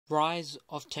Rise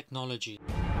of technology.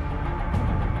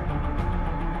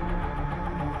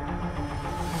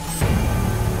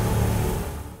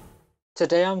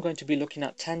 Today I'm going to be looking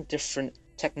at 10 different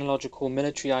technological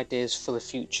military ideas for the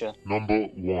future. Number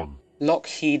 1.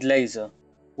 Lockheed laser.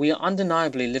 We are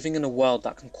undeniably living in a world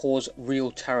that can cause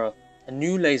real terror. A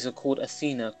new laser called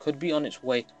Athena could be on its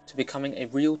way to becoming a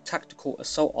real tactical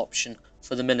assault option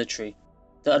for the military.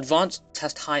 The advanced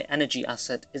test high energy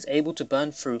asset is able to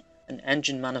burn through an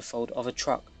engine manifold of a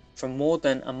truck from more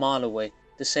than a mile away,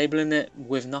 disabling it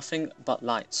with nothing but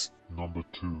lights. Number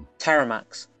 2. Terra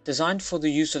Max. Designed for the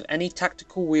use of any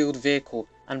tactical wheeled vehicle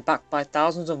and backed by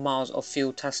thousands of miles of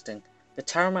field testing, the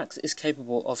Terra Max is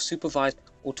capable of supervised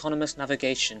autonomous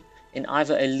navigation in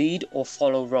either a lead or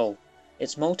follow role.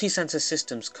 Its multi-sensor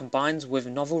systems combines with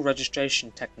novel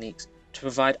registration techniques to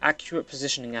provide accurate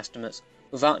positioning estimates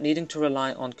without needing to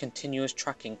rely on continuous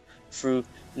tracking through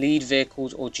lead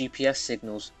vehicles or GPS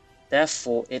signals.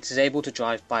 Therefore, it is able to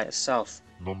drive by itself.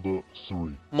 Number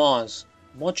 3. Mars.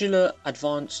 Modular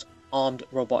Advanced Armed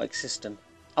Robotic System,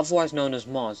 otherwise known as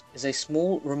Mars, is a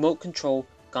small remote control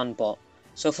gunbot.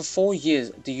 So for 4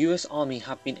 years, the US Army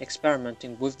have been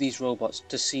experimenting with these robots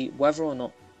to see whether or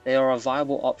not they are a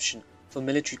viable option for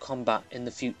military combat in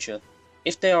the future.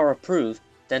 If they are approved,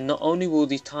 then not only will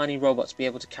these tiny robots be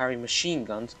able to carry machine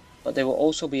guns, but they will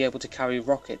also be able to carry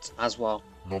rockets as well.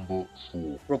 Number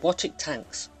 4. Robotic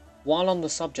tanks. While on the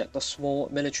subject of small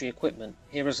military equipment,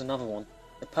 here is another one.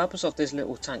 The purpose of this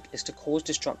little tank is to cause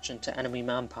destruction to enemy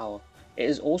manpower. It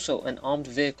is also an armed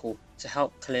vehicle to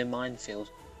help clear minefields.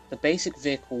 The basic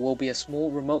vehicle will be a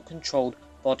small remote controlled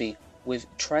body with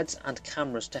treads and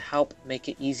cameras to help make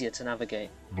it easier to navigate.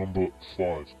 Number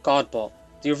 5. Guardbot.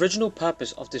 The original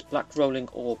purpose of this black rolling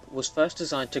orb was first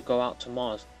designed to go out to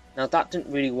Mars. Now that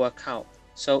didn't really work out,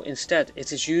 so instead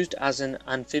it is used as an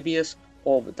amphibious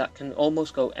orb that can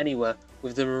almost go anywhere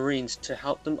with the Marines to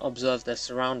help them observe their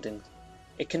surroundings.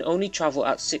 It can only travel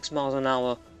at 6 miles an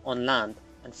hour on land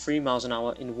and 3 miles an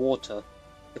hour in water.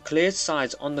 The cleared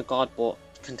sides on the guardbot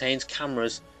contains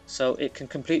cameras, so it can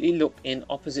completely look in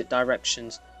opposite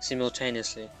directions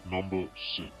simultaneously. Number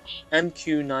 6.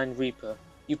 MQ-9 Reaper.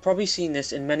 You've probably seen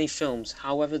this in many films,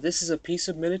 however this is a piece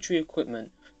of military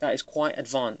equipment that is quite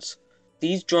advanced.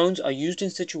 These drones are used in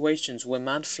situations where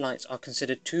manned flights are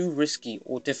considered too risky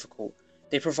or difficult.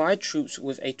 They provide troops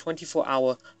with a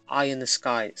 24-hour eye in the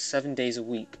sky 7 days a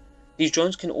week. These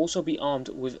drones can also be armed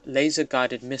with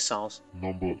laser-guided missiles.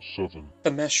 Number 7.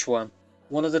 The Meshworm.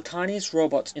 One of the tiniest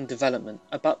robots in development,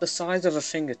 about the size of a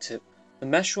fingertip. The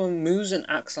Meshworm moves and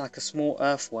acts like a small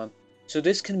earthworm, so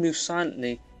this can move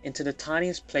silently into the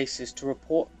tiniest places to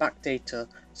report back data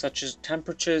such as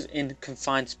temperatures in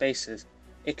confined spaces.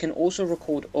 It can also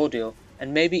record audio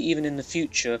and maybe even in the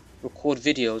future record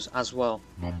videos as well.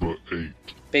 Number 8.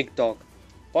 Big Dog.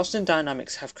 Boston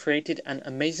Dynamics have created an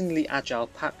amazingly agile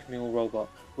Pack-Mule Robot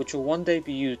which will one day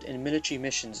be used in military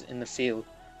missions in the field.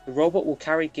 The robot will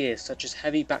carry gear such as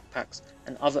heavy backpacks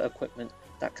and other equipment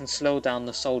that can slow down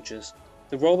the soldiers.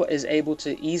 The robot is able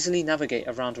to easily navigate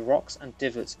around rocks and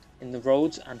divots in the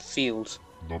roads and fields.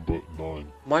 Number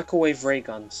 9. Microwave ray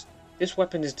guns. This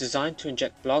weapon is designed to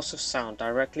inject blasts of sound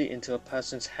directly into a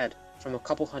person's head from a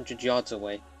couple hundred yards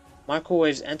away.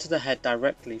 Microwaves enter the head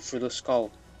directly through the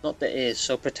skull, not the ears,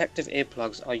 so protective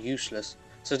earplugs are useless.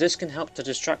 So this can help to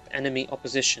distract enemy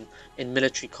opposition in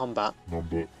military combat.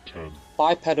 Number 10.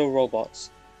 Bipedal Robots.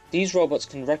 These robots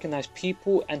can recognize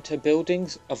people, enter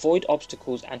buildings, avoid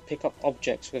obstacles and pick up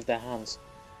objects with their hands.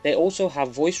 They also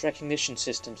have voice recognition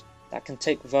systems that can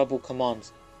take verbal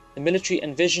commands. The military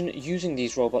envision using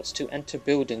these robots to enter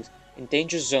buildings in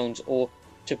danger zones or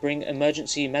to bring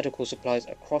emergency medical supplies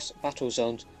across battle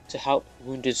zones to help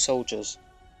wounded soldiers.